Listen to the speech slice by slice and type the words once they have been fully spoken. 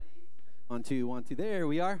1, 2, 1, 2. There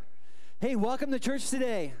we are. Hey, welcome to church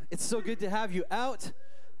today. It's so good to have you out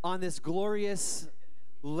on this glorious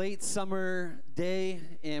late summer day,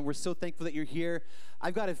 and we're so thankful that you're here.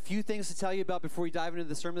 I've got a few things to tell you about before we dive into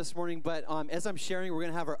the sermon this morning, but as I'm sharing, we're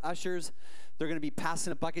going to have our ushers. They're going to be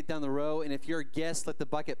passing a bucket down the row, and if you're a guest, let the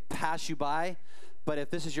bucket pass you by. But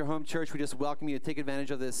if this is your home church, we just welcome you to take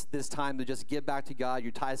advantage of this time to just give back to God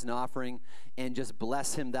your tithes and offering and just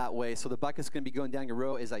bless him that way. So the bucket's going to be going down your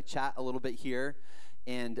row as I chat a little bit here.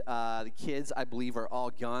 And the kids, I believe, are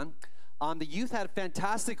all gone. The youth had a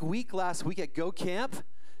fantastic week last week at Go Camp.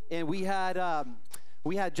 And we had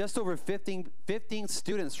just over 15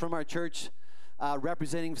 students from our church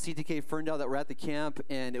representing CTK Ferndale that were at the camp.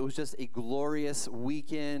 And it was just a glorious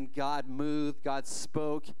weekend. God moved, God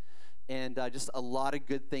spoke. And just a lot of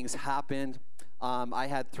good things happened. I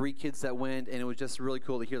had 3 kids that went, and it was just really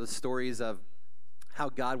cool to hear the stories of how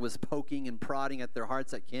God was poking and prodding at their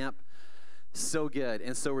hearts at camp. So good,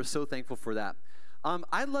 and so we're so thankful for that.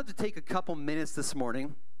 I'd love to take a couple minutes this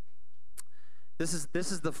morning. This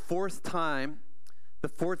is the fourth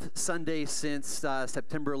Sunday since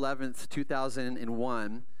September 11th,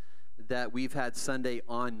 2001, that we've had Sunday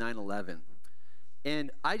on 9/11.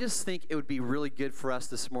 And I just think it would be really good for us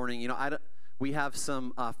this morning. You know, we have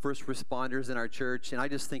some first responders in our church, and I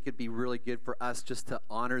just think it'd be really good for us just to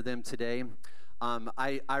honor them today.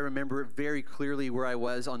 I remember very clearly where I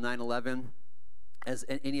was on 9/11. As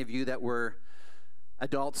any of you that were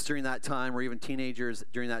adults during that time, or even teenagers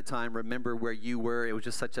during that time, remember where you were. It was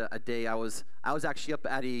just such a day. I was actually up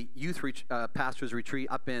at a youth pastor's retreat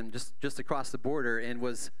up in just across the border, and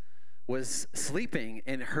was sleeping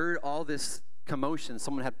and heard all this commotion.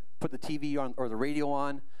 Someone had put the TV on or the radio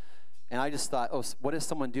on, and I just thought, oh, what is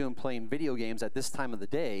someone doing playing video games at this time of the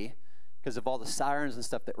day because of all the sirens and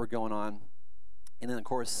stuff that were going on. And then, of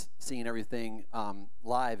course, seeing everything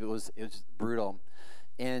live, it was brutal.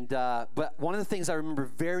 And but one of the things I remember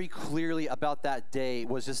very clearly about that day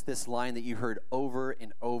was just this line that you heard over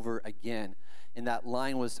and over again. And that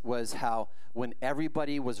line was how when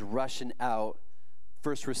everybody was rushing out,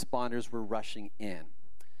 first responders were rushing in.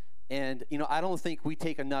 And, you know, I don't think we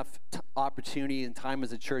take enough opportunity and time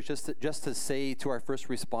as a church just to say to our first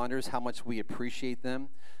responders how much we appreciate them,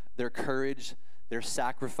 their courage, their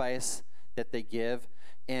sacrifice that they give.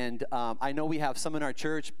 And I know we have some in our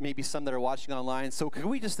church, maybe some that are watching online. So could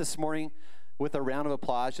we just this morning, with a round of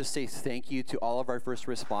applause, just say thank you to all of our first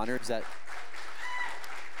responders that...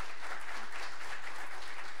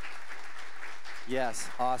 Yes,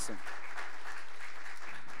 awesome.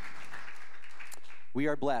 We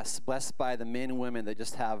are blessed by the men and women that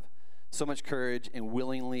just have so much courage and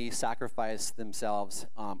willingly sacrifice themselves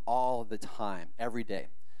all the time, every day.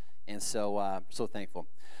 And so thankful.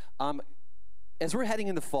 As we're heading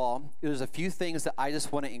into fall, there's a few things that I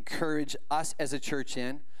just want to encourage us as a church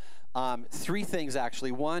in. 3 things,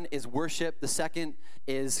 actually. One is worship. The second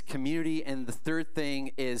is community. And the third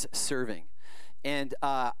thing is serving. And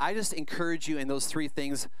I just encourage you in those 3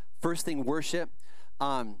 things. First thing, worship.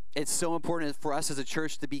 It's so important for us as a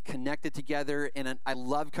church to be connected together, and I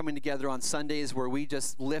love coming together on Sundays where we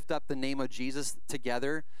just lift up the name of Jesus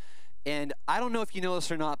together. And I don't know if you know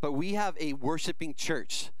this or not, but we have a worshiping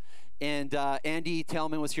church. And Andy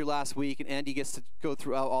Tellman was here last week, and Andy gets to go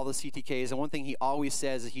through all the CTKs. And one thing he always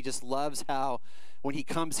says is he just loves how when he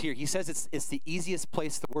comes here, he says it's the easiest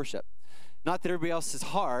place to worship. Not that everybody else is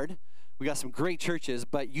hard. We got some great churches,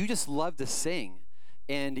 but you just love to sing.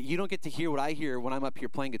 And you don't get to hear what I hear when I'm up here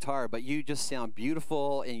playing guitar, but you just sound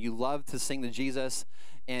beautiful, and you love to sing to Jesus,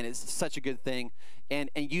 and it's such a good thing. And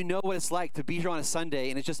you know what it's like to be here on a Sunday,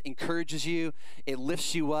 and it just encourages you, it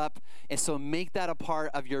lifts you up, and so make that a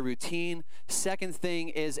part of your routine. Second thing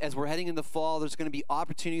is, as we're heading into fall, there's going to be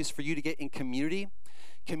opportunities for you to get in community.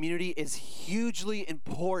 Community is hugely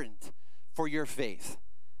important for your faith.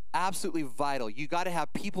 Absolutely vital. You got to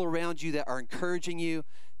have people around you that are encouraging you,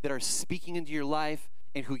 that are speaking into your life,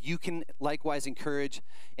 and who you can likewise encourage.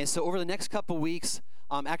 And so over the next couple weeks,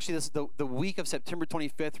 actually this is the week of September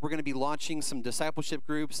 25th, we're going to be launching some discipleship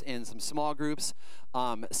groups and some small groups.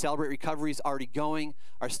 Celebrate Recovery is already going.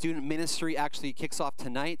 Our student ministry actually kicks off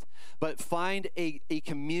tonight. But find a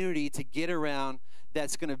community to get around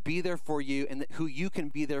that's going to be there for you and who you can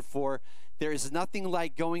be there for. There is nothing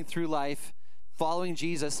like going through life following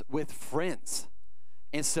Jesus with friends.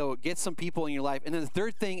 And so get some people in your life. And then the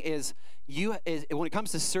third thing is when it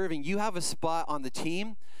comes to serving, you have a spot on the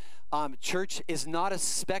team. Church is not a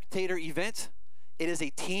spectator event. It is a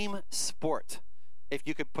team sport, if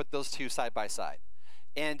you could put those two side by side.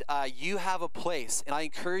 And you have a place. And I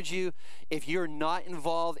encourage you, if you're not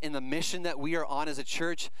involved in the mission that we are on as a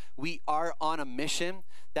church, we are on a mission.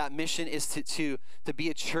 That mission is to be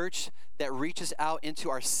a church that reaches out into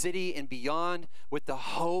our city and beyond with the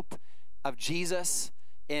hope of Jesus.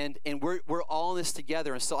 And we're all in this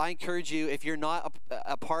together. And so I encourage you, if you're not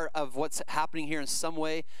a part of what's happening here in some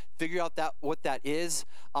way, figure out what that is.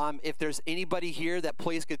 If there's anybody here that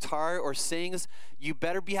plays guitar or sings, you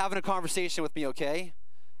better be having a conversation with me, okay?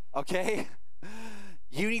 Okay?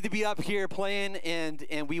 You need to be up here playing,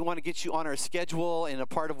 and we want to get you on our schedule and a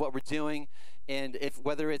part of what we're doing. And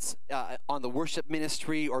whether it's on the worship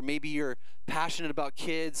ministry, or maybe you're passionate about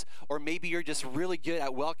kids, or maybe you're just really good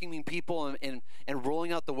at welcoming people and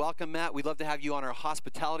rolling out the welcome mat, we'd love to have you on our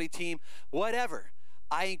hospitality team. Whatever,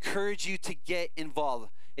 I encourage you to get involved.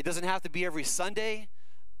 It doesn't have to be every Sunday.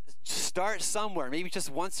 Start somewhere, maybe just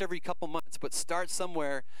once every couple months, but start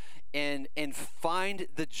somewhere and find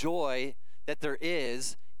the joy that there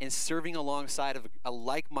is in serving alongside of a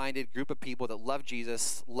like-minded group of people that love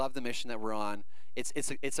Jesus, love the mission that we're on. It's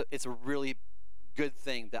a really good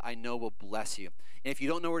thing that I know will bless you. And if you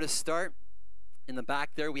don't know where to start, in the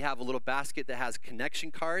back there we have a little basket that has connection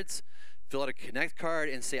cards. Fill out a connect card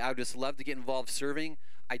and say, I would just love to get involved serving.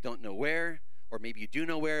 I don't know where, or maybe you do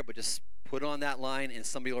know where, but just put it on that line and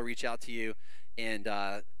somebody will reach out to you and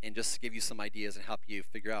just give you some ideas and help you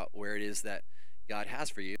figure out where it is that God has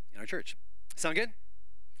for you in our church. Sound good?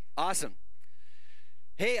 Awesome.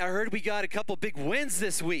 Hey, I heard we got a couple big wins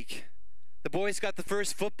this week. The boys got the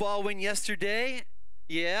first football win yesterday.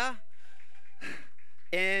 Yeah.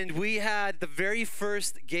 And we had the very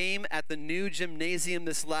first game at the new gymnasium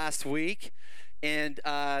this last week. And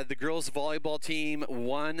the girls' volleyball team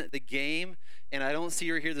won the game. And I don't see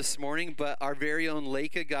her here this morning, but our very own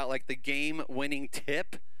Leica got like the game-winning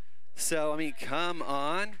tip. So, I mean, come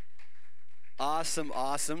on. Awesome,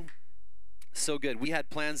 awesome. So good. We had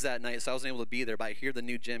plans that night, so I wasn't able to be there, but I hear the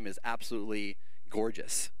new gym is absolutely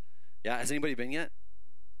gorgeous. Yeah, has anybody been yet?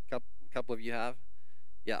 A couple of you have?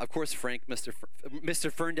 Yeah, of course, Frank,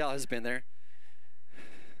 Mr. Ferndale has been there.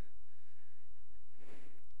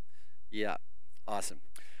 Yeah, awesome.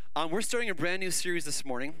 We're starting a brand new series this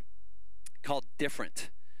morning called Different.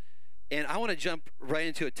 And I want to jump right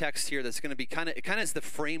into a text here that's going to be kind of is the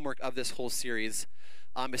framework of this whole series.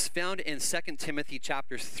 It's found in 2 Timothy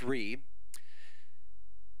chapter 3. It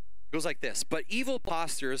goes like this: but evil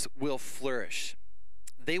impostors will flourish.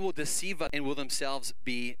 They will deceive us and will themselves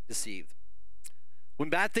be deceived. When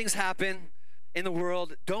bad things happen in the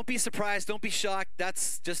world, don't be surprised, don't be shocked.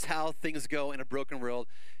 That's just how things go in a broken world.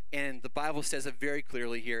 And the Bible says it very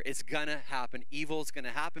clearly here. It's going to happen. Evil is going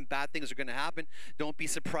to happen. Bad things are going to happen. Don't be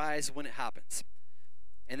surprised when it happens.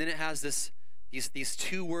 And then it has these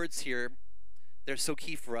two words here. They're so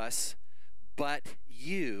key for us. But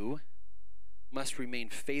you must remain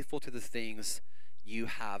faithful to the things you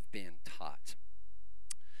have been taught.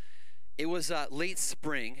 It was late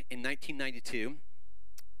spring in 1992.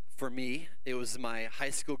 For me, it was my high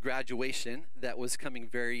school graduation that was coming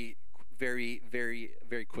very, very, very,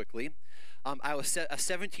 very quickly. I was a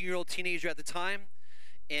 17-year-old teenager at the time,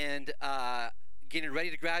 and getting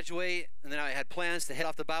ready to graduate, and then I had plans to head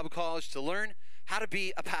off to Bible college to learn how to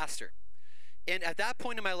be a pastor. And at that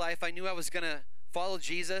point in my life, I knew I was going to follow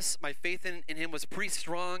Jesus. My faith in him was pretty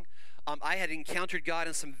strong. I had encountered God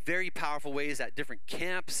in some very powerful ways at different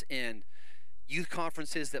camps and youth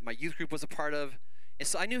conferences that my youth group was a part of. And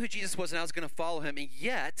so I knew who Jesus was, and I was going to follow him. And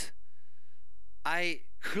yet, I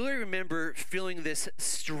clearly remember feeling this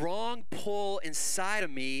strong pull inside of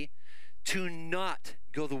me to not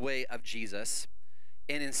go the way of Jesus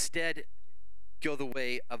and instead go the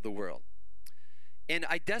way of the world. And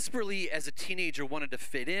I desperately, as a teenager, wanted to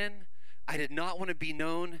fit in. I did not want to be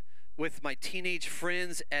known with my teenage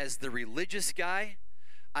friends as the religious guy.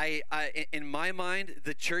 In my mind,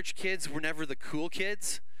 the church kids were never the cool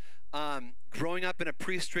kids. Growing up in a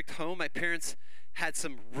pretty strict home, my parents had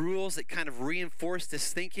some rules that kind of reinforced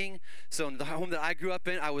this thinking. So in the home that I grew up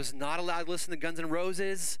in, I was not allowed to listen to Guns N'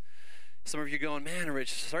 Roses. Some of you are going, man,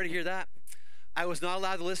 Rich, sorry to hear that. I was not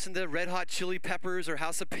allowed to listen to Red Hot Chili Peppers or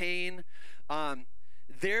House of Pain.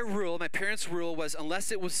 Their rule, my parents' rule, was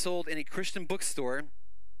unless it was sold in a Christian bookstore,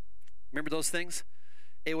 remember those things?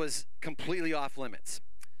 It was completely off limits.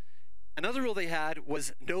 Another rule they had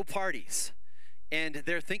was no parties. And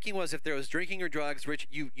their thinking was if there was drinking or drugs, Rich,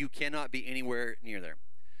 you cannot be anywhere near there.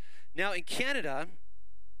 Now in Canada,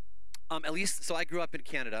 at least, so I grew up in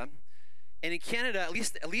Canada. And in Canada, at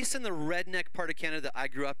least in the redneck part of Canada that I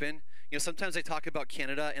grew up in, you know, sometimes I talk about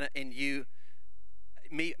Canada and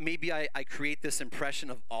maybe I create this impression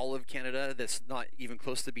of all of Canada that's not even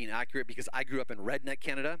close to being accurate because I grew up in redneck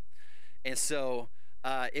Canada. And so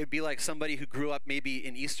it'd be like somebody who grew up maybe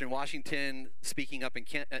in Eastern Washington speaking up in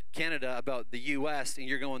Canada about the U.S., and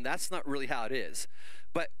you're going, that's not really how it is.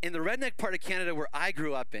 But in the redneck part of Canada where I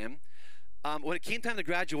grew up in, when it came time to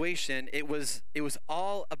graduation, it was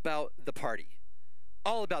all about the party.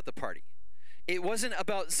 All about the party. It wasn't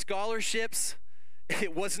about scholarships.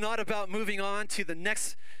 It was not about moving on to the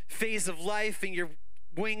next phase of life and your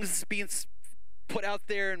wings being put out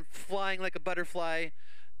there and flying like a butterfly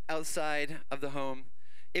outside of the home.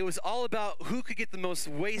 It was all about who could get the most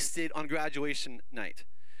wasted on graduation night.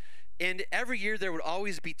 And every year there would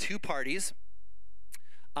always be two parties.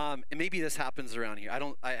 And maybe this happens around here.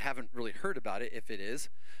 I haven't really heard about it if it is.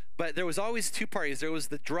 But there was always two parties. There was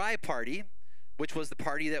the dry party, which was the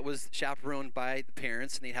party that was chaperoned by the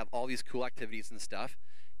parents, and they'd have all these cool activities and stuff.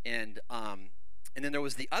 And then there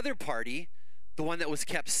was the other party, the one that was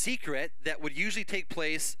kept secret, that would usually take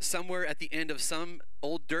place somewhere at the end of some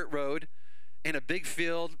old dirt road in a big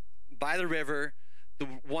field by the river, the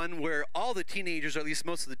one where all the teenagers, or at least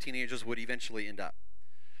most of the teenagers, would eventually end up.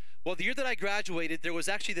 Well, the year that I graduated, there was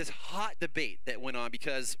actually this hot debate that went on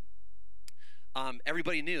because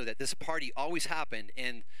everybody knew that this party always happened,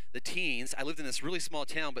 and the teens, I lived in this really small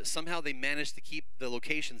town, but somehow they managed to keep the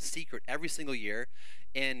location secret every single year,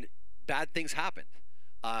 and bad things happened.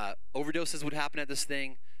 Overdoses would happen at this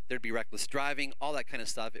thing. There'd be reckless driving, all that kind of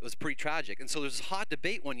stuff. It was pretty tragic. And so there's this hot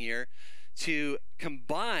debate one year to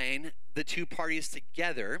combine the two parties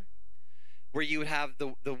together, where you would have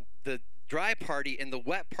the dry party and the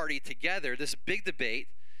wet party together, this big debate.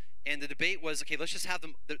 And the debate was, okay, let's just have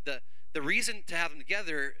them, the reason to have them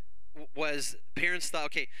together was parents thought,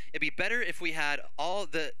 okay, it'd be better if we had all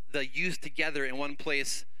the youth together in one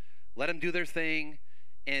place, let them do their thing,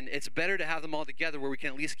 and it's better to have them all together where we can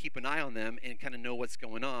at least keep an eye on them and kind of know what's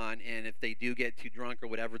going on, and if they do get too drunk or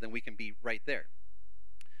whatever, then we can be right there.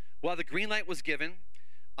 Well, the green light was given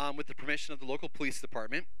with the permission of the local police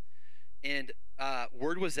department, and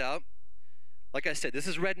word was out. Like I said, this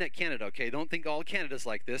is redneck Canada, okay? Don't think all Canada's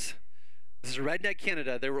like this. This is redneck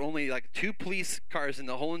Canada. There were only like 2 police cars in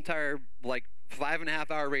the whole entire 5.5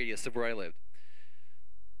 hour radius of where I lived.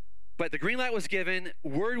 But the green light was given,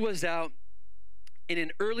 word was out, and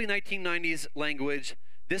in early 1990s language,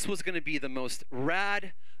 this was going to be the most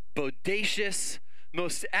rad, bodacious,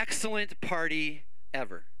 most excellent party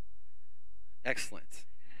ever. Excellent.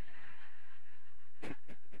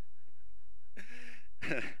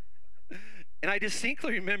 And I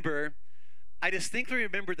distinctly remember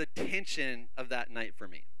the tension of that night for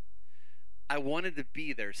me. I wanted to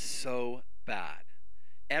be there so bad.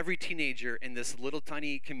 Every teenager in this little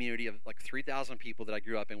tiny community of 3,000 people that I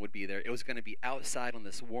grew up in would be there. It was going to be outside on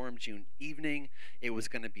this warm June evening. It was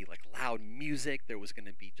going to be loud music. There was going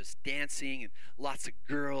to be just dancing and lots of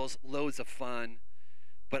girls, loads of fun.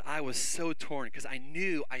 But I was so torn because I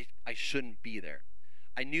knew I shouldn't be there.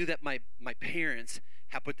 I knew that my parents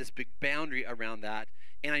had put this big boundary around that,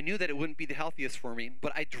 and I knew that it wouldn't be the healthiest for me,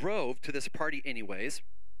 but I drove to this party anyways,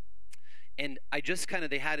 and I just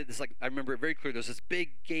they had it, I remember it very clear, there's this big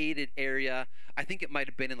gated area. I think it might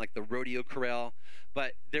have been in the rodeo corral,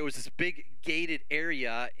 but there was this big gated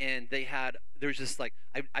area, and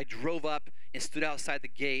I drove up and stood outside the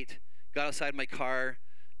gate, got outside my car,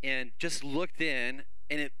 and just looked in,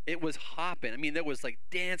 and it was hopping. I mean, there was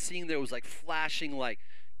dancing, there was flashing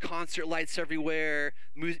concert lights everywhere.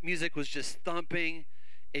 Music was just thumping.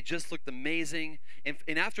 It just looked amazing.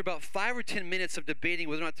 And after about 5 or 10 minutes of debating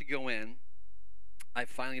whether or not to go in, I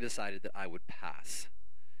finally decided that I would pass.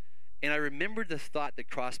 And I remembered the thought that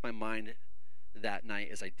crossed my mind that night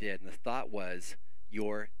as I did. And the thought was,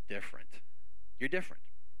 you're different. You're different.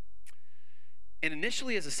 And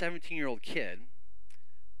initially, as a 17-year-old kid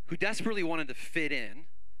who desperately wanted to fit in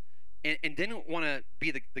and didn't want to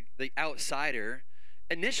be the outsider,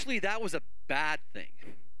 initially, that was a bad thing,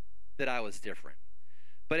 that I was different.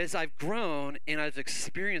 But as I've grown and I've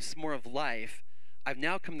experienced more of life, I've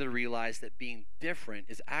now come to realize that being different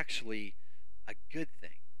is actually a good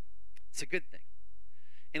thing. It's a good thing.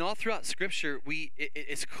 And all throughout Scripture,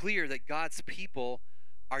 it's clear that God's people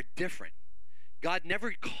are different. God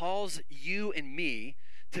never calls you and me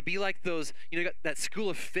to be like those, that school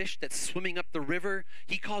of fish that's swimming up the river.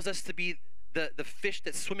 He calls us to be the fish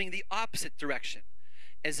that's swimming the opposite direction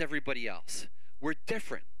as everybody else. We're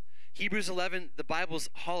different. Hebrews 11, the Bible's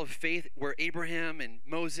hall of faith, where Abraham and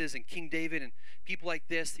Moses and King David and people like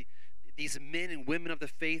this, these men and women of the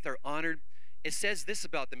faith are honored. It says this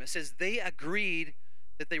about them. It says they agreed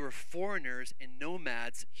that they were foreigners and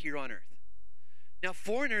nomads here on earth. Now,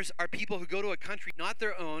 foreigners are people who go to a country not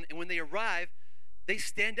their own, and when they arrive, they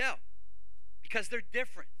stand out because they're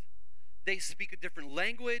different. They speak a different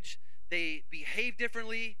language, they behave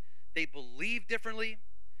differently, they believe differently.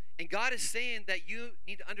 And God is saying that you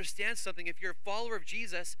need to understand something. If you're a follower of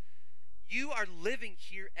Jesus, you are living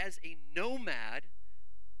here as a nomad,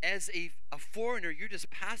 as a foreigner. You're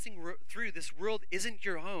just passing through. This world isn't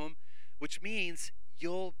your home, which means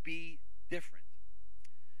you'll be different.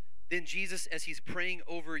 Then Jesus, as he's praying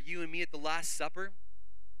over you and me at the Last Supper,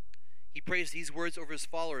 he prays these words over his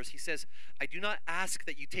followers. He says, I do not ask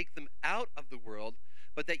that you take them out of the world,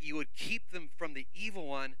 but that you would keep them from the evil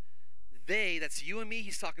one. They, that's you and me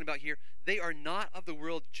he's talking about here, they are not of the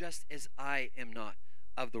world just as I am not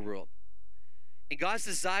of the world. And God's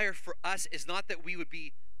desire for us is not that we would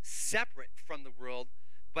be separate from the world,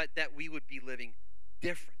 but that we would be living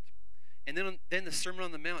different. And then the Sermon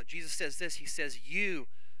on the Mount, Jesus says this. He says,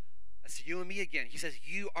 that's you and me again. He says,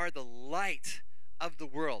 you are the light of the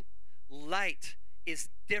world. Light is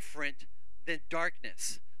different than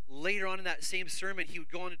darkness. Later on in that same sermon, he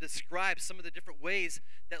would go on to describe some of the different ways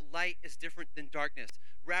that light is different than darkness.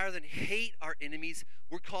 Rather than hate our enemies,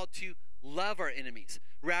 we're called to love our enemies.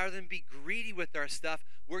 Rather than be greedy with our stuff,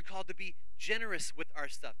 we're called to be generous with our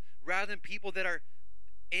stuff. Rather than people that are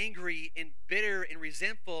angry and bitter and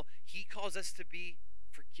resentful, he calls us to be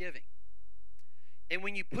forgiving. And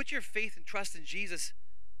when you put your faith and trust in Jesus,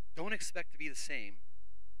 don't expect to be the same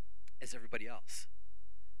as everybody else.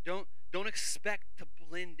 Don't expect to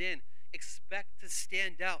blend in. Expect to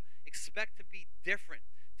stand out. Expect to be different,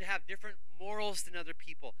 to have different morals than other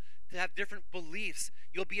people, to have different beliefs.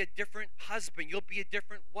 You'll be a different husband. You'll be a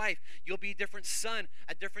different wife. You'll be a different son,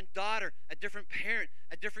 a different daughter, a different parent,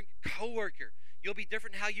 a different coworker. You'll be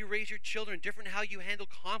different in how you raise your children, different in how you handle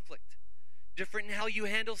conflict, different in how you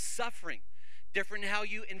handle suffering, different in how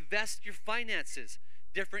you invest your finances,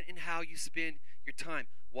 different in how you spend your time.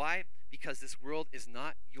 Why? Because this world is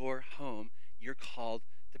not your home. You're called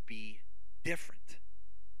to be different.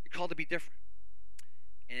 You're called to be different.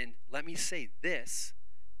 And let me say, this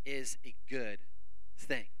is a good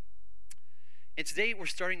thing. And today we're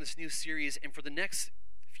starting this new series, and for the next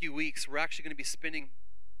few weeks, we're actually going to be spending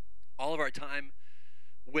all of our time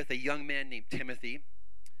with a young man named Timothy.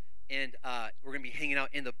 And we're going to be hanging out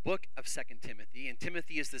in the book of 2 Timothy. And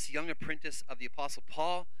Timothy is this young apprentice of the Apostle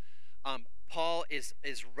Paul. Paul is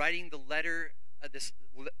writing the letter, this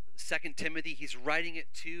 2 Timothy. He's writing it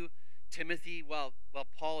to Timothy while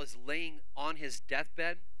Paul is laying on his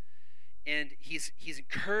deathbed. And he's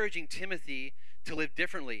encouraging Timothy to live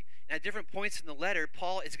differently. And at different points in the letter,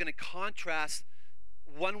 Paul is going to contrast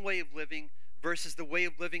one way of living versus the way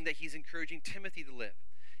of living that he's encouraging Timothy to live.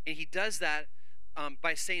 And he does that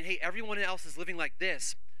by saying, hey, everyone else is living like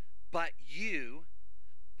this, but you,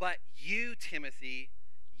 Timothy,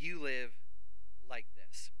 you live like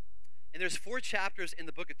this. And there's 4 chapters in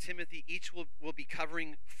the book of Timothy. Each will be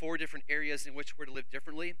covering 4 different areas in which we're to live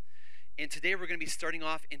differently. And today we're going to be starting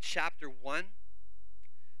off in chapter 1,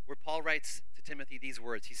 where Paul writes to Timothy these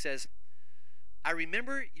words. He says, I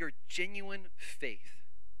remember your genuine faith,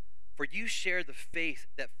 for you share the faith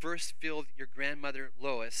that first filled your grandmother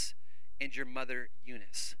Lois and your mother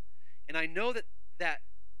Eunice. And I know that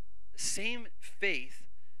same faith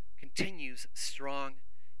continues strong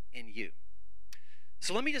in you.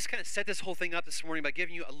 So let me just kind of set this whole thing up this morning by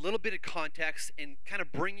giving you a little bit of context and kind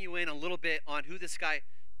of bring you in a little bit on who this guy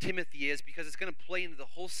Timothy is, because it's going to play into the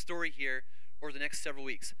whole story here over the next several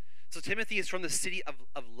weeks. So Timothy is from the city of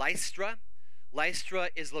Lystra. Lystra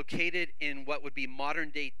is located in what would be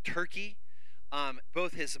modern-day Turkey.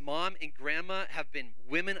 Both his mom and grandma have been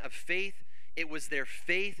women of faith. It was their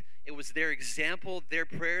faith, it was their example, their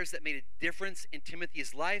prayers that made a difference in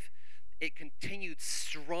Timothy's life. It continued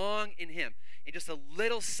strong in him. And just a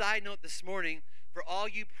little side note this morning for all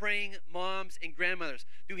you praying moms and grandmothers.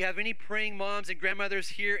 Do we have any praying moms and grandmothers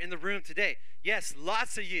here in the room today? Yes,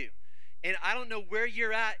 lots of you. And I don't know where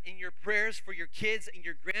you're at in your prayers for your kids and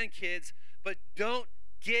your grandkids, but don't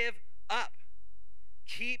give up.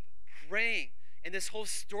 Keep praying. And this whole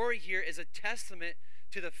story here is a testament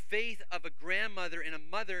to the faith of a grandmother and a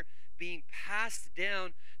mother being passed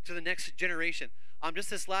down to the next generation.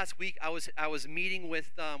 Just this last week, I was meeting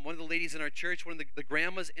with one of the ladies in our church, one of the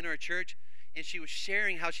grandmas in our church, and she was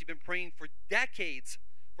sharing how she'd been praying for decades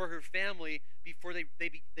for her family before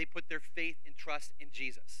they put their faith and trust in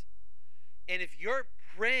Jesus. And if you're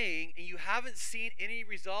praying and you haven't seen any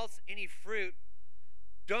results, any fruit,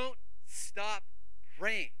 don't stop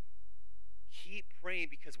praying. Keep praying,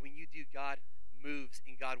 because when you do, God moves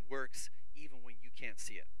and God works even when you can't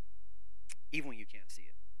see it. Even when you can't see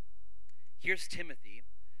it. Here's Timothy,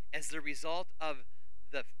 as the result of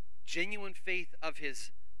the genuine faith of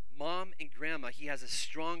his mom and grandma, he has a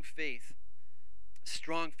strong faith,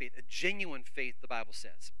 a genuine faith, the Bible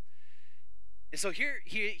says. And so here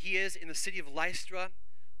he is in the city of Lystra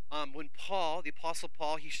when Paul, the Apostle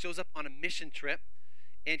Paul, he shows up on a mission trip,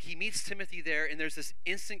 and he meets Timothy there, and there's this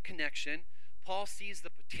instant connection. Paul sees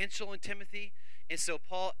the potential in Timothy, and so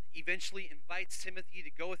Paul eventually invites Timothy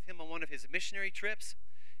to go with him on one of his missionary trips,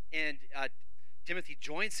 and Timothy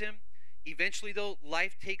joins him. Eventually, though,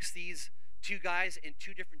 life takes these two guys in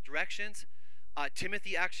two different directions.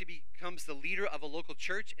 Timothy actually becomes the leader of a local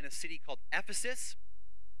church in a city called Ephesus.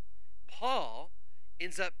 Paul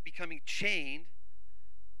ends up becoming chained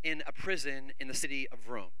in a prison in the city of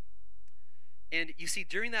Rome. And you see,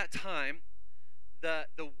 during that time, the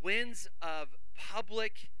winds of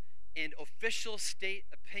public and official state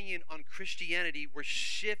opinion on Christianity were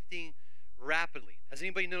shifting rapidly. Has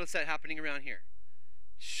anybody noticed that happening around here?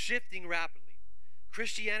 Shifting rapidly.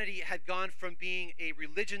 Christianity had gone from being a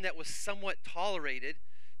religion that was somewhat tolerated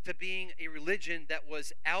to being a religion that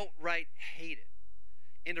was outright hated.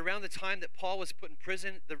 And around the time that Paul was put in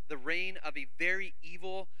prison, the reign of a very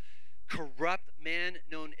evil, corrupt man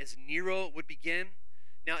known as Nero would begin.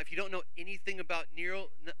 Now, if you don't know anything about Nero,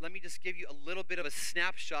 let me just give you a little bit of a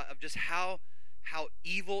snapshot of just how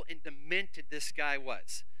evil and demented this guy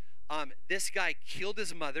was. This guy killed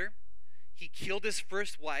his mother. He killed his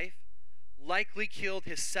first wife, likely killed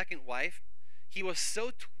his second wife. He was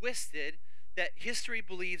so twisted that history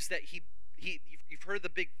believes that you've heard the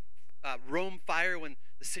big Rome fire when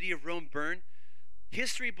the city of Rome burned.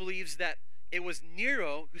 History believes that it was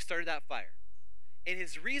Nero who started that fire. And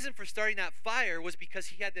his reason for starting that fire was because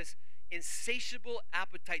he had this insatiable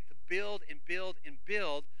appetite to build and build and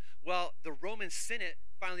build. Well, the Roman Senate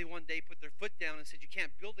finally one day put their foot down and said, you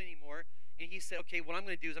can't build anymore. And he said, okay, what I'm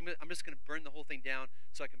going to do is I'm just going to burn the whole thing down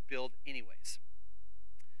so I can build anyways.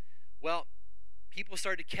 Well, people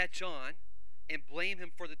started to catch on and blame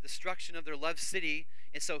him for the destruction of their loved city.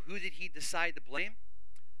 And so who did he decide to blame?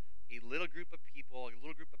 A little group of people, a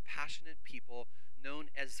little group of passionate people known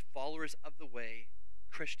as followers of the way,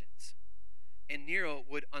 Christians. And Nero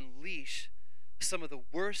would unleash some of the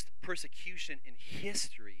worst persecution in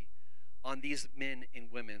history on these men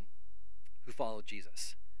and women who followed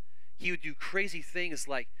Jesus. He would do crazy things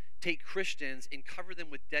like take Christians and cover them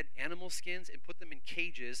with dead animal skins and put them in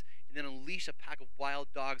cages and then unleash a pack of wild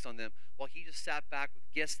dogs on them while he just sat back with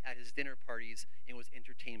guests at his dinner parties and was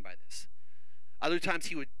entertained by this. Other times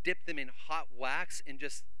he would dip them in hot wax and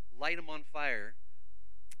just light them on fire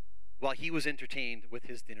while he was entertained with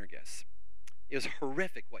his dinner guests. It was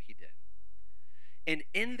horrific what he did. And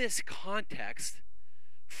in this context,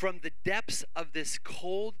 from the depths of this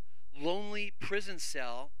cold, lonely prison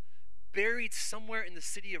cell, buried somewhere in the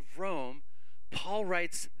city of Rome, Paul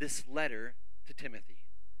writes this letter to Timothy.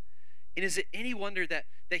 And is it any wonder that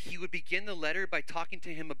he would begin the letter by talking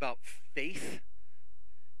to him about faith?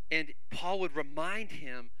 And Paul would remind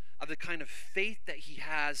him of the kind of faith that he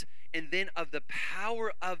has, and then of the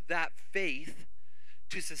power of that faith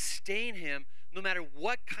to sustain him no matter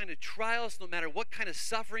what kind of trials, no matter what kind of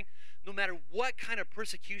suffering, no matter what kind of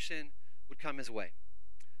persecution would come his way.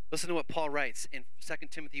 Listen to what Paul writes in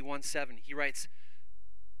 2 Timothy 1:7. He writes,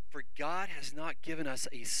 "For God has not given us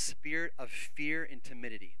a spirit of fear and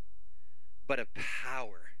timidity, but of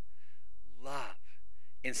power, love,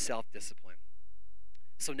 and self-discipline.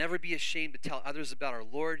 So never be ashamed to tell others about our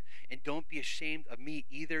Lord, and don't be ashamed of me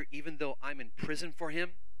either, even though I'm in prison for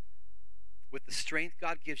him. With the strength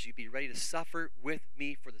God gives you, be ready to suffer with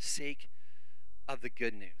me for the sake of the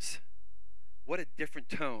good news." What a different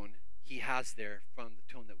tone he has there from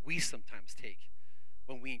the tone that we sometimes take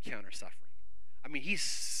when we encounter suffering. I mean, he's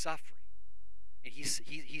suffering, and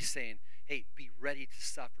he's saying, hey, be ready to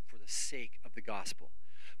suffer for the sake of the gospel.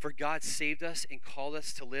 For God saved us and called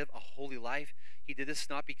us to live a holy life. He did this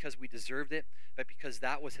not because we deserved it, but because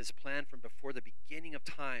that was his plan from before the beginning of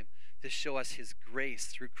time, to show us his grace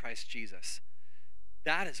through Christ Jesus.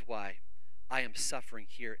 That is why I am suffering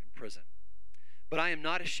here in prison. But I am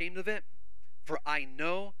not ashamed of it, for I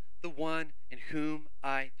know the one in whom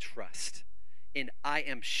I trust. And I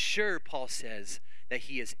am sure, Paul says, that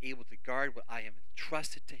he is able to guard what I have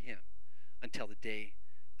entrusted to him until the day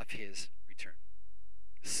of his return.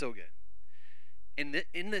 So good.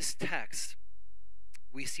 In this text,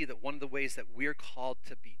 we see that one of the ways that we're called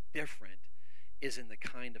to be different is in the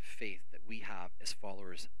kind of faith that we have as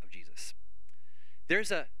followers of Jesus.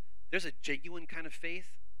 There's a genuine kind of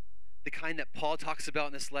faith, the kind that Paul talks about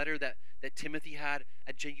in this letter, that Timothy had,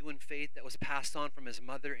 a genuine faith that was passed on from his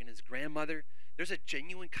mother and his grandmother. There's a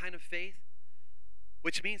genuine kind of faith.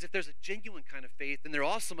 which means if there's a genuine kind of faith, then there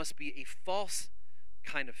also must be a false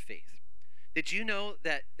kind of faith. Did you know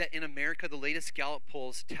that in America, the latest Gallup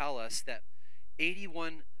polls tell us that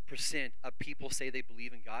 81% of people say they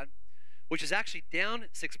believe in God, which is actually down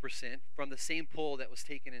 6% from the same poll that was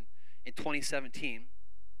taken in 2017,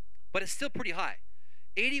 but it's still pretty high.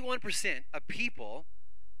 81% of people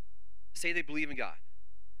say they believe in God.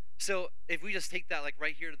 So if we just take that like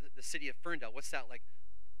right here to the city of Ferndale, what's that, like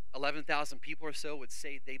 11,000 people or so would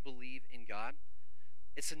say they believe in God?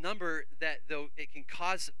 It's a number that, though it can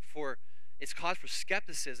cause for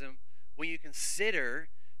skepticism when you consider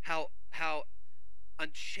how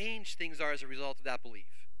unchanged things are as a result of that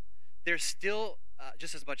belief. There's still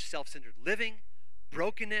just as much self-centered living,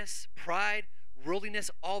 brokenness, pride,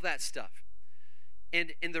 worldliness, all that stuff.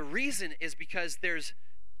 And the reason is because there's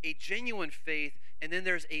a genuine faith and then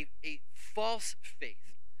there's a false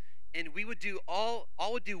faith. And we would do all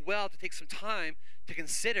would do well to take some time to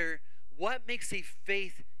consider what makes a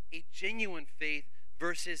faith a genuine faith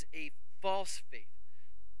versus a false faith.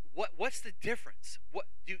 What's the difference? What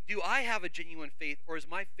do I have a genuine faith, or is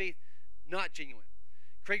my faith not genuine?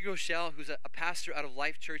 Craig Rochelle, who's a pastor out of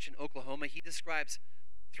Life Church in Oklahoma, he describes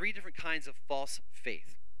 3 different kinds of false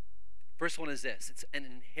faith. First one is this: it's an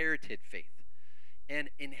inherited faith. An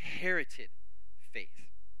inherited faith.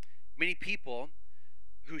 Many people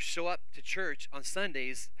who show up to church on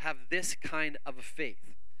Sundays have this kind of a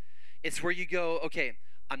faith. It's where you go, okay,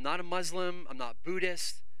 I'm not a Muslim, I'm not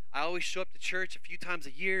Buddhist, I always show up to church a few times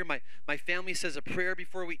a year, my family says a prayer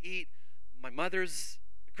before we eat, my mother's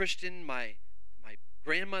a Christian, my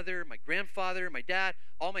grandmother, my grandfather, my dad,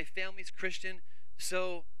 all my family's Christian,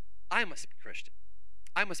 so I must be Christian.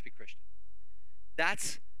 I must be Christian.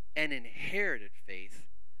 That's an inherited faith,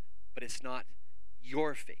 but it's not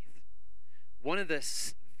your faith. One of the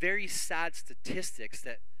very sad statistics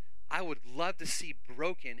that I would love to see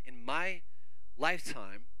broken in my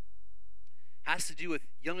lifetime has to do with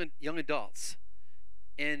young adults,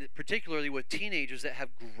 and particularly with teenagers that have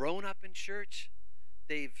grown up in church.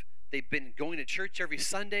 They've been going to church every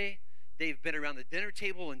Sunday. They've been around the dinner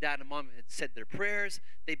table when dad and mom had said their prayers.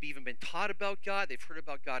 They've even been taught about God. They've heard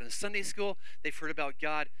about God in Sunday school. They've heard about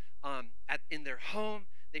God in their home.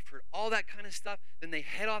 They've heard all that kind of stuff. Then they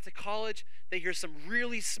head off to college. They hear some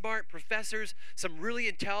really smart professors, some really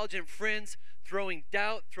intelligent friends throwing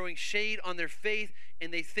doubt, throwing shade on their faith,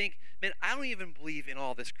 and they think, man, I don't even believe in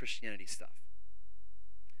all this Christianity stuff.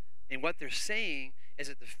 And what they're saying is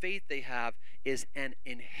that the faith they have is an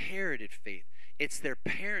inherited faith. It's their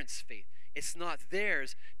parents' faith. It's not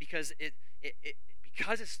theirs because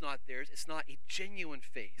because it's not theirs, it's not a genuine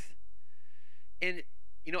faith. And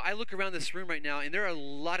you know, I look around this room right now, and there are a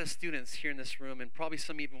lot of students here in this room, and probably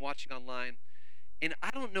some even watching online. And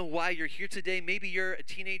I don't know why you're here today. Maybe you're a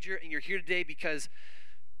teenager, and you're here today because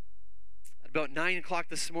at about 9 o'clock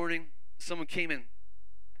this morning, someone came and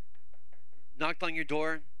knocked on your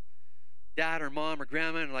door, dad or mom or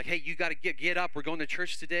grandma, and like, hey, you got to get up. We're going to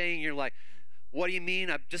church today. And you're like, what do you mean?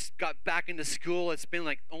 I've just got back into school. It's been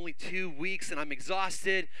like only 2 weeks, and I'm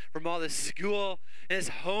exhausted from all this school and this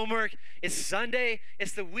homework. It's Sunday.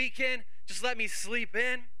 It's the weekend. Just let me sleep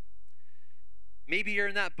in. Maybe you're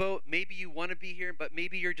in that boat. Maybe you want to be here, but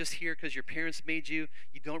maybe you're just here because your parents made you.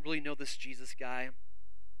 You don't really know this Jesus guy.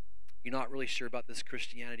 You're not really sure about this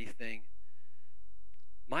Christianity thing.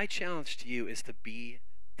 My challenge to you is to be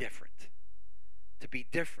different. To be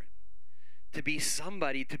different. To be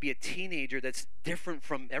somebody, to be a teenager that's different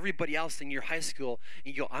from everybody else in your high school,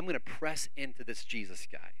 and you go, I'm going to press into this Jesus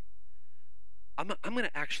guy. I'm going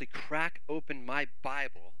to actually crack open my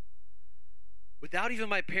Bible without even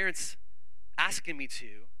my parents asking me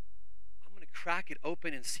to. I'm going to crack it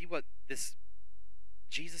open and see what this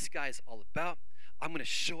Jesus guy is all about. I'm going to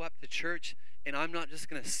show up to church, and I'm not just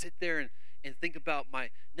going to sit there and think about my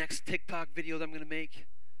next TikTok video that I'm going to make.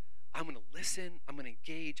 I'm going to listen, I'm going to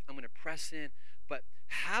engage, I'm going to press in, but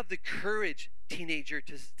have the courage, teenager,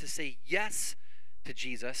 to say yes to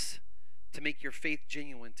Jesus, to make your faith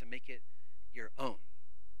genuine, to make it your own.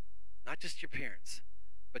 Not just your parents,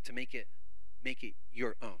 but to make it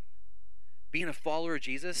your own. Being a follower of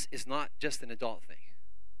Jesus is not just an adult thing.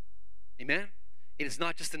 Amen? It is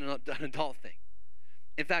not just an adult thing.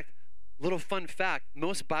 In fact, little fun fact,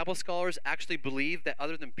 most Bible scholars actually believe that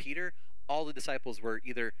other than Peter, all the disciples were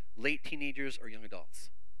either late teenagers or young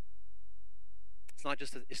adults.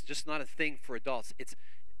 It's just not a thing for adults.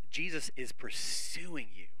 Jesus is pursuing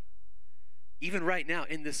you. Even right now,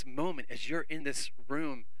 in this moment, as you're in this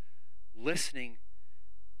room listening,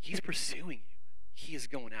 he's pursuing you. He is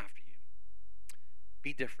going after you.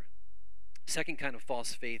 Be different. Second kind of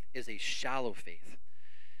false faith is a shallow faith.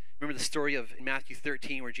 Remember the story of in Matthew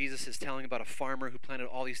 13 where Jesus is telling about a farmer who planted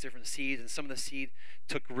all these different seeds, and some of the seed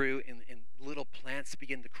took root and little plants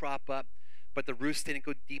began to crop up, but the roots didn't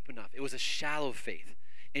go deep enough. It was a shallow faith.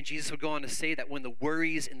 And Jesus would go on to say that when the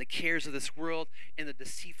worries and the cares of this world and the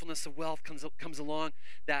deceitfulness of wealth comes along,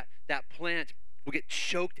 that plant will get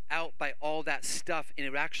choked out by all that stuff, and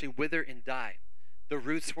it would actually wither and die. The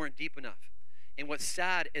roots weren't deep enough. And what's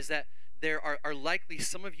sad is that there are likely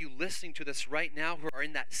some of you listening to this right now who are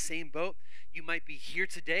in that same boat. You might be here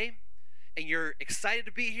today, and you're excited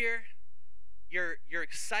to be here. You're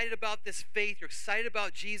excited about this faith. You're excited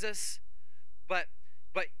about Jesus. But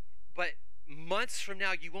months from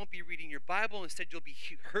now, you won't be reading your Bible. Instead, you'll be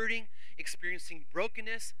hurting, experiencing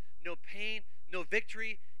brokenness, no pain, no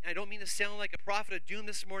victory. And I don't mean to sound like a prophet of doom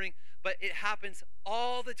this morning, but it happens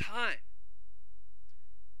all the time.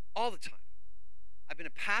 All the time. I've been a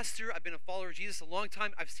pastor, I've been a follower of Jesus a long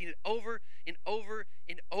time. I've seen it over and over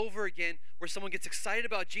and over again where someone gets excited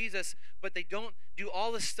about Jesus, but they don't do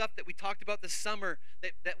all the stuff that we talked about this summer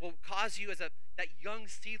that will cause you as that young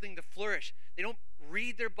seedling to flourish. They don't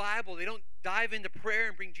read their Bible. They don't dive into prayer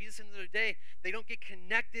and bring Jesus into their day. They don't get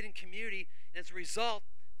connected in community, and as a result,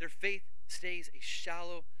 their faith stays a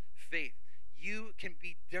shallow faith. You can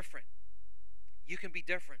be different. You can be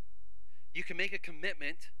different. You can make a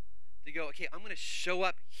commitment to go, okay, I'm going to show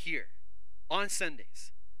up here on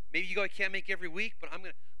Sundays. Maybe you go, I can't make every week, but I'm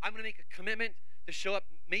going to make a commitment to show up.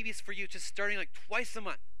 Maybe it's for you just starting like twice a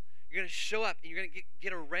month. You're going to show up and you're going to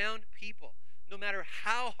get around people. No matter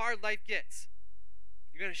how hard life gets,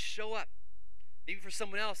 you're going to show up. Maybe for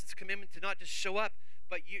someone else, it's a commitment to not just show up,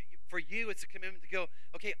 but for you, it's a commitment to go,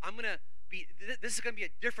 okay, this is going to be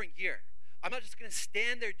a different year. I'm not just going to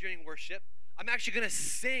stand there during worship. I'm actually going to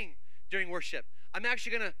sing during worship. I'm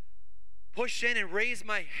actually going to push in and raise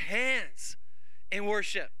my hands in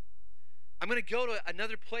worship. I'm going to go to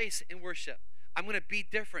another place in worship. I'm going to be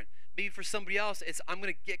different. Maybe for somebody else, it's I'm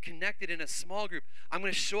going to get connected in a small group. I'm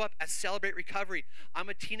going to show up at Celebrate Recovery. I'm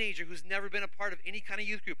a teenager who's never been a part of any kind of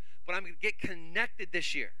youth group, but I'm going to get connected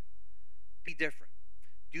this year. Be different.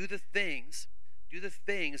 Do the things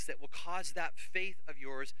that will cause that faith of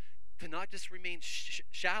yours to not just remain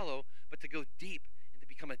shallow, but to go deep and to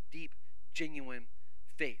become a deep, genuine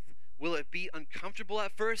faith. Will it be uncomfortable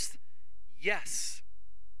at first? Yes.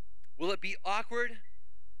 Will it be awkward?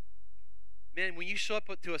 Man, when you show up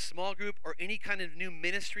to a small group or any kind of new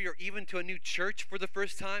ministry or even to a new church for the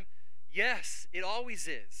first time, yes, it always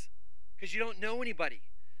is, because you don't know anybody.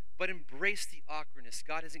 But embrace the awkwardness.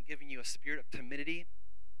 God hasn't given you a spirit of timidity,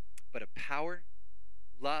 but of power,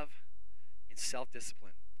 love, and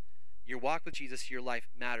self-discipline. Your walk with Jesus, your life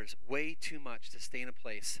matters way too much to stay in a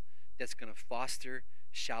place that's going to foster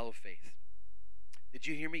shallow faith. Did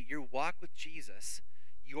you hear me? Your walk with Jesus,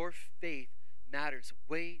 your faith matters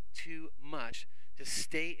way too much to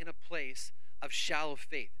stay in a place of shallow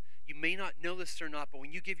faith. You may not know this or not, but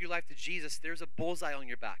when you give your life to Jesus, there's a bullseye on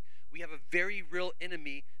your back. We have a very real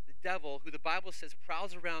enemy, the devil, who the Bible says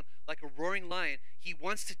prowls around like a roaring lion. He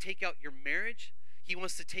wants to take out your marriage. He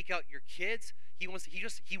wants to take out your kids. He wants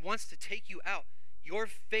to take you out. Your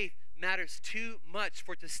faith matters too much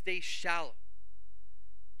for it to stay shallow.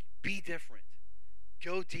 Be different.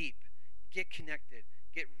 Go deep. Get connected.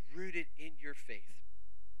 Get rooted in your faith.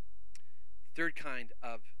 Third kind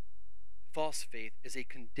of false faith is a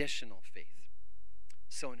conditional faith.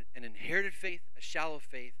 So an inherited faith, a shallow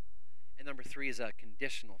faith, and number 3 is a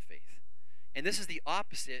conditional faith. And this is the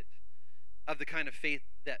opposite of the kind of faith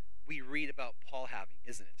that we read about Paul having,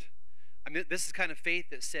 isn't it? I mean, this is the kind of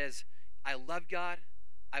faith that says, I love God,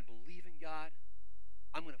 I believe in God,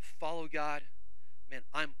 I'm going to follow God. Man,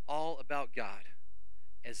 I'm all about God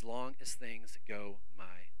as long as things go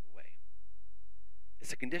my way.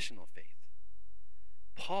 It's a conditional faith.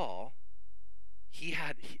 Paul,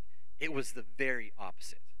 it was the very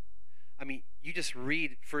opposite. I mean, you just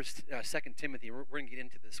read 2 Timothy. We're going to get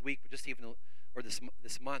into this week, but just even or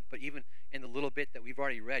this month, but even in the little bit that we've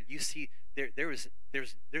already read, you see there's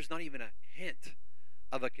not even a hint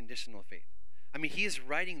of a conditional faith. I mean, he is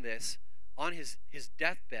writing this on his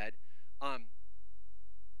deathbed.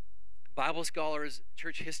 Bible scholars,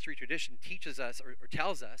 church history tradition teaches us or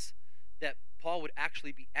tells us that Paul would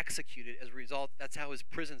actually be executed as a result. That's how his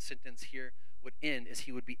prison sentence here would end, is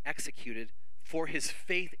he would be executed for his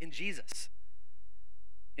faith in Jesus.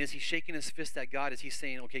 And is he shaking his fist at God? Is he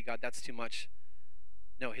saying, okay, God, that's too much?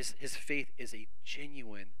 No, his faith is a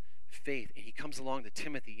genuine faith. And he comes along to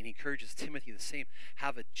Timothy and he encourages Timothy the same.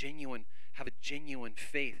 Have a genuine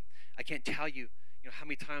faith. I can't tell you, how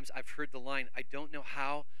many times I've heard the line, I don't know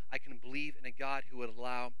how I can believe in a God who would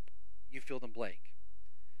allow you fill in blank.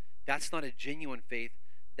 That's not a genuine faith.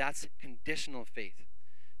 That's conditional faith.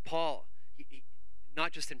 Paul,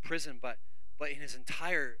 not just in prison, but in his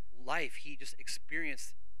entire life, he just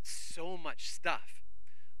experienced so much stuff.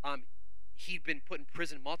 He'd been put in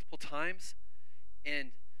prison multiple times,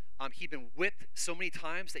 and he'd been whipped so many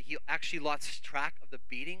times that he actually lost track of the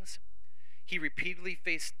beatings. He repeatedly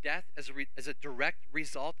faced death as a direct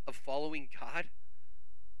result of following God.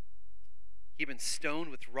 He'd been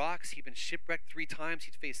stoned with rocks. He'd been shipwrecked 3 times.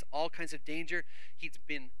 He'd faced all kinds of danger. He'd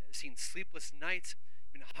seen sleepless nights,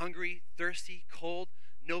 been hungry, thirsty, cold,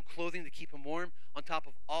 no clothing to keep him warm. On top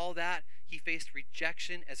of all that, he faced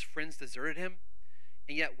rejection as friends deserted him.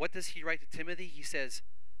 And yet, what does he write to Timothy? He says,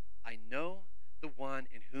 I know the one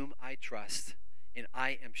in whom I trust, and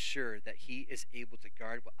I am sure that he is able to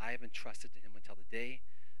guard what I have entrusted to him until the day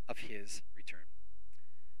of his return.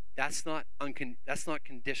 That's not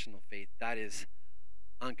conditional faith. That is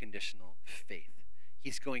unconditional faith.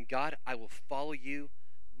 He's going, God, I will follow you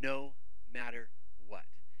no matter what.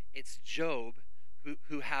 It's Job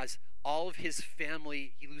who has all of his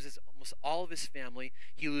family. He loses almost all of his family.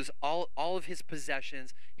 He loses all of his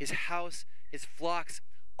possessions, his house, his flocks,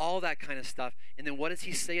 all that kind of stuff. And then what does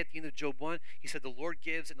he say at the end of Job 1? He said, the Lord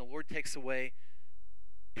gives and the Lord takes away.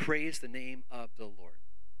 Praise the name of the Lord.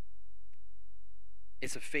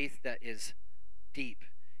 It's a faith that is deep.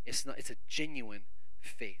 It's a genuine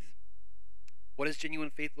faith. What does genuine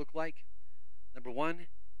faith look like? Number 1,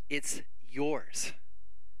 it's yours.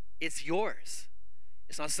 It's yours.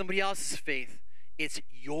 It's not somebody else's faith. It's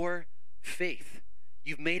your faith.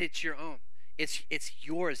 You've made it your own. It's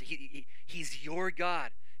yours. He's your God.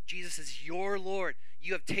 Jesus is your Lord.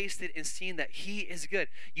 You have tasted and seen that he is good.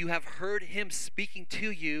 You have heard him speaking to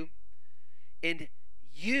you, and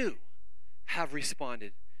you have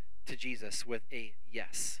responded to Jesus with a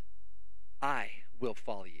yes. I will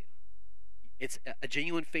follow you. It's a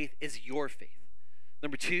genuine faith is your faith.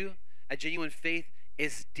 Number 2, a genuine faith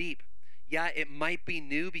is deep. Yeah, it might be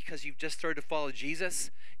new because you've just started to follow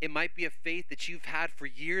Jesus. It might be a faith that you've had for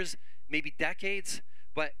years, maybe decades,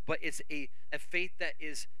 but it's a faith that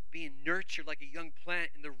is being nurtured like a young plant,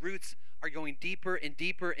 and the roots are going deeper and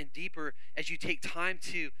deeper and deeper as you take time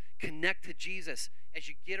to connect to Jesus, as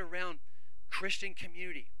you get around Christian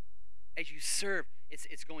community, as you serve.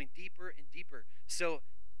 It's going deeper and deeper. So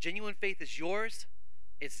genuine faith is yours,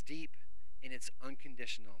 it's deep, and it's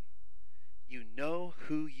unconditional. You know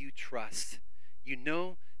who you trust. You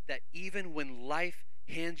know that even when life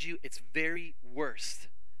hands you its very worst,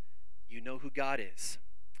 you know who God is.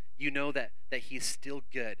 You know that he's still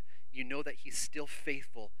good. You know that he's still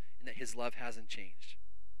faithful and that his love hasn't changed.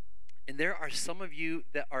 And there are some of you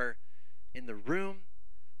that are in the room,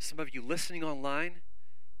 some of you listening online,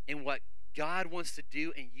 and what God wants to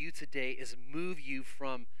do in you today is move you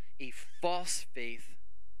from a false faith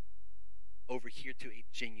over here to a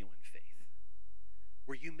genuine faith.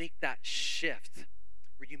 Where you make that shift,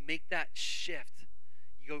 you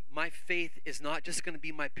go, my faith is not just going to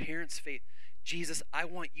be my parents' faith. Jesus, I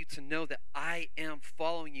want you to know that I am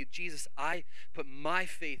following you. Jesus, I put my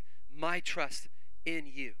faith, my trust in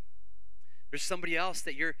you. There's somebody else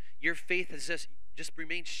that your faith has just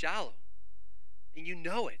remained shallow, and you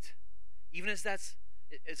know it. Even as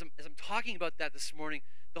I'm talking about that this morning,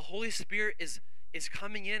 the Holy Spirit is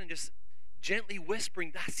coming in and just gently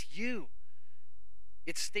whispering, that's you.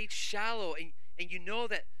 It stayed shallow, and you know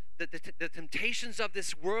that the temptations of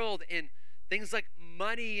this world and things like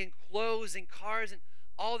money and clothes and cars and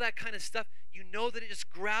all that kind of stuff, you know that it just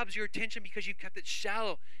grabs your attention because you kept it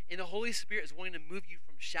shallow. And the Holy Spirit is wanting to move you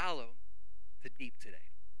from shallow to deep today.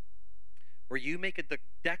 Where you make a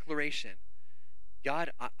declaration,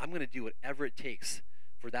 God, I'm going to do whatever it takes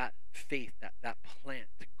for that faith, that plant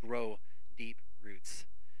to grow deep roots.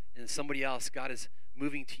 And somebody else, God is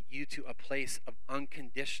moving you to a place of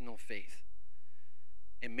unconditional faith.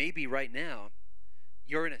 And maybe right now,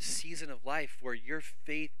 you're in a season of life where your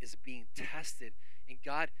faith is being tested, and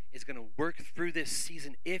God is going to work through this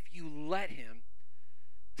season, if you let him,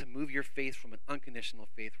 to move your faith from an unconditional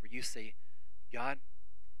faith where you say, God,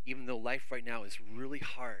 even though life right now is really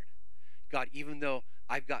hard, God, even though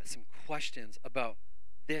I've got some questions about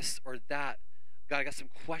this or that, God, I got some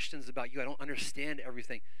questions about you, I don't understand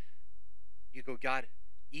everything. You go, God,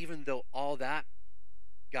 even though all that,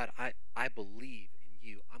 God, I believe in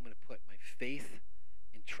you. I'm going to put my faith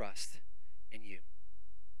and trust in you.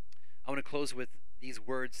 I want to close with these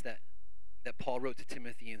words that Paul wrote to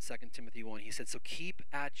Timothy in 2 Timothy 1. He said, so keep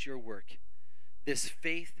at your work, this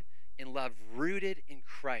faith and love rooted in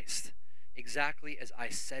Christ, exactly as I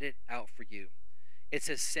set it out for you. It's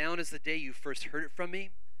as sound as the day you first heard it from me.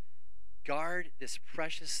 Guard this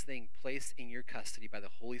precious thing placed in your custody by the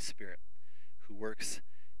Holy Spirit who works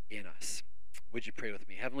in us. Would you pray with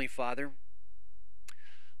me? Heavenly Father,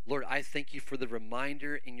 Lord, I thank you for the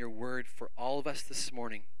reminder in your word for all of us this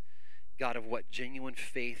morning, God, of what genuine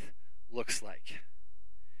faith looks like.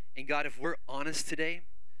 And God, if we're honest today,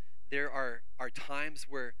 there are times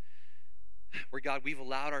where God, we've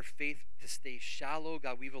allowed our faith to stay shallow.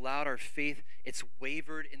 God, we've allowed our faith, it's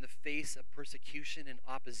wavered in the face of persecution and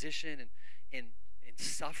opposition and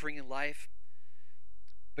suffering in life.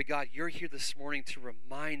 But God, you're here this morning to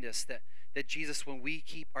remind us that Jesus, when we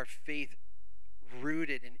keep our faith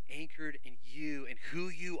rooted and anchored in you and who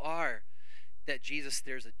you are, that Jesus,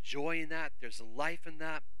 there's a joy in that, there's a life in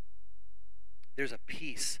that, there's a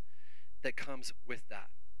peace that comes with that.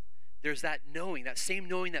 There's that knowing, that same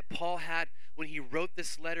knowing that Paul had when he wrote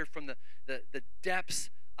this letter from the depths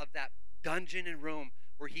of that dungeon in Rome,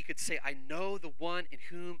 where he could say, I know the one in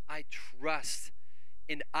whom I trust,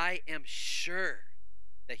 and I am sure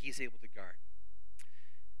that he's able to guard.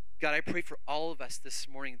 God, I pray for all of us this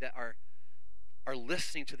morning that are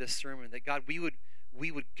listening to this sermon, that God, we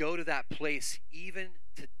would go to that place even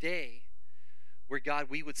today where, God,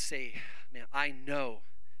 we would say, man, I know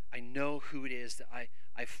who it is that I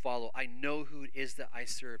follow. I know who it is that I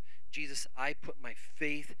serve. Jesus, I put my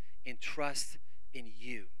faith and trust in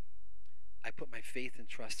you. I put my faith and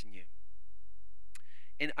trust in you.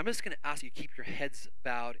 And I'm just going to ask you to keep your heads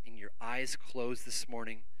bowed and your eyes closed this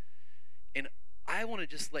morning. And I want to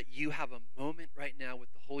just let you have a moment right now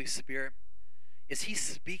with the Holy Spirit. Is he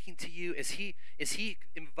speaking to you? Is he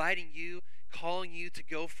inviting you, calling you to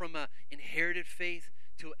go from an inherited faith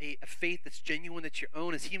to a faith that's genuine, that's your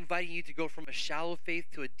own? Is he inviting you to go from a shallow faith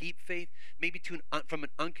to a deep faith, maybe to from an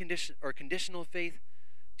unconditional or conditional faith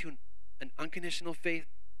to an unconditional faith?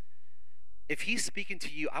 If he's speaking to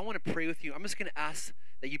you, I want to pray with you. I'm just going to ask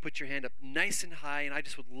that you put your hand up nice and high, and I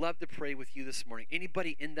just would love to pray with you this morning.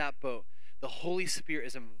 Anybody in that boat, the Holy Spirit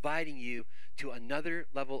is inviting you to another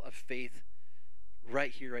level of faith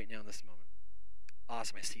right here, right now, in this moment.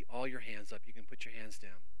 Awesome. I see all your hands up. You can put your hands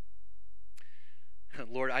down.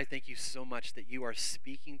 Lord, I thank you so much that you are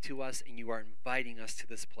speaking to us and you are inviting us to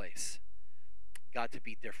this place, God, to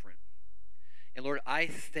be different. And Lord, I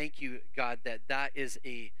thank you, God, that is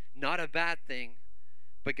not a bad thing,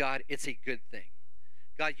 but God, it's a good thing.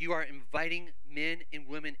 God, you are inviting men and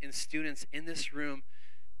women and students in this room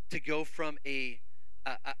to go from a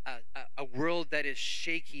world that is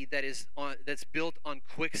shaky, that's built on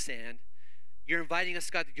quicksand. You're inviting us,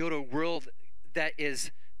 God, to go to a world that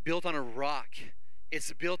is built on a rock.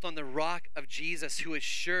 It's built on the rock of Jesus, who is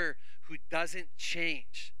sure, who doesn't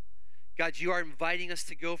change. God, you are inviting us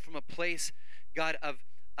to go from a place, God, of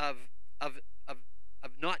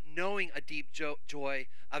not knowing a deep joy,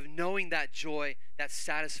 of knowing that joy, that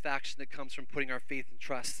satisfaction that comes from putting our faith and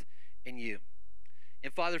trust in you.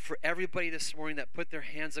 And Father, for everybody this morning that put their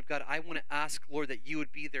hands up, God, I want to ask, Lord, that you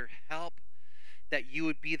would be their help, that you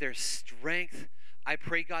would be their strength. I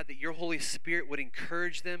pray, God, that your Holy Spirit would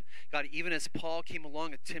encourage them. God, even as Paul came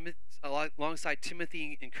alongside Timothy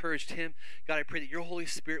and encouraged him, God, I pray that your Holy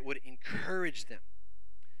Spirit would encourage them,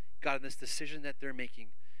 God, in this decision that they're making,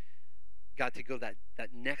 God, to go that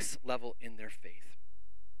next level in their faith.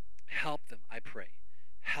 Help them, I pray.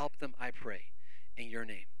 Help them, I pray, in your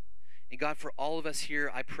name. And God, for all of us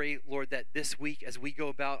here, I pray, Lord, that this week, as we go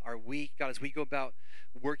about our week, God, as we go about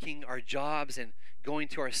working our jobs and going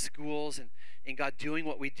to our schools and God, doing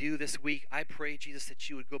what we do this week, I pray, Jesus, that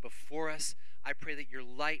you would go before us. I pray that your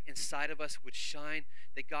light inside of us would shine,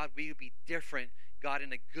 that God, we would be different, God,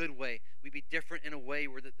 in a good way. We'd be different in a way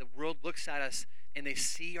where the world looks at us and they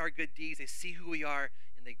see our good deeds, they see who we are,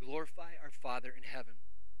 and they glorify our Father in heaven.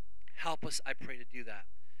 Help us, I pray, to do that.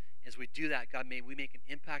 As we do that, God, may we make an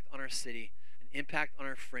impact on our city, an impact on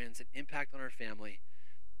our friends, an impact on our family.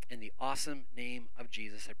 In the awesome name of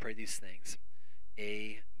Jesus, I pray these things.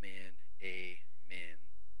 Amen. Amen.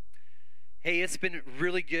 Hey, it's been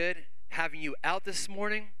really good having you out this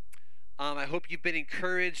morning. I hope you've been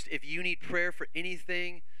encouraged. If you need prayer for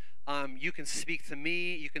anything, you can speak to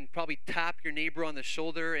me. You can probably tap your neighbor on the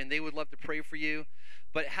shoulder, and they would love to pray for you.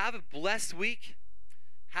 But have a blessed week.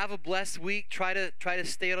 Have a blessed week. Try to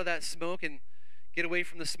stay out of that smoke and get away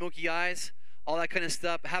from the smoky eyes, all that kind of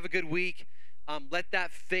stuff. Have a good week. Let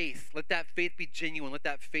that faith be genuine. Let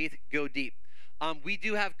that faith go deep. We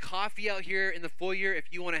do have coffee out here in the foyer if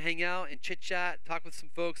you want to hang out and chit-chat, talk with some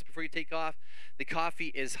folks before you take off. The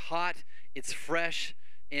coffee is hot, it's fresh,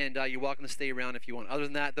 and you're welcome to stay around if you want. Other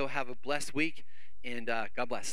than that, though, have a blessed week, and God bless.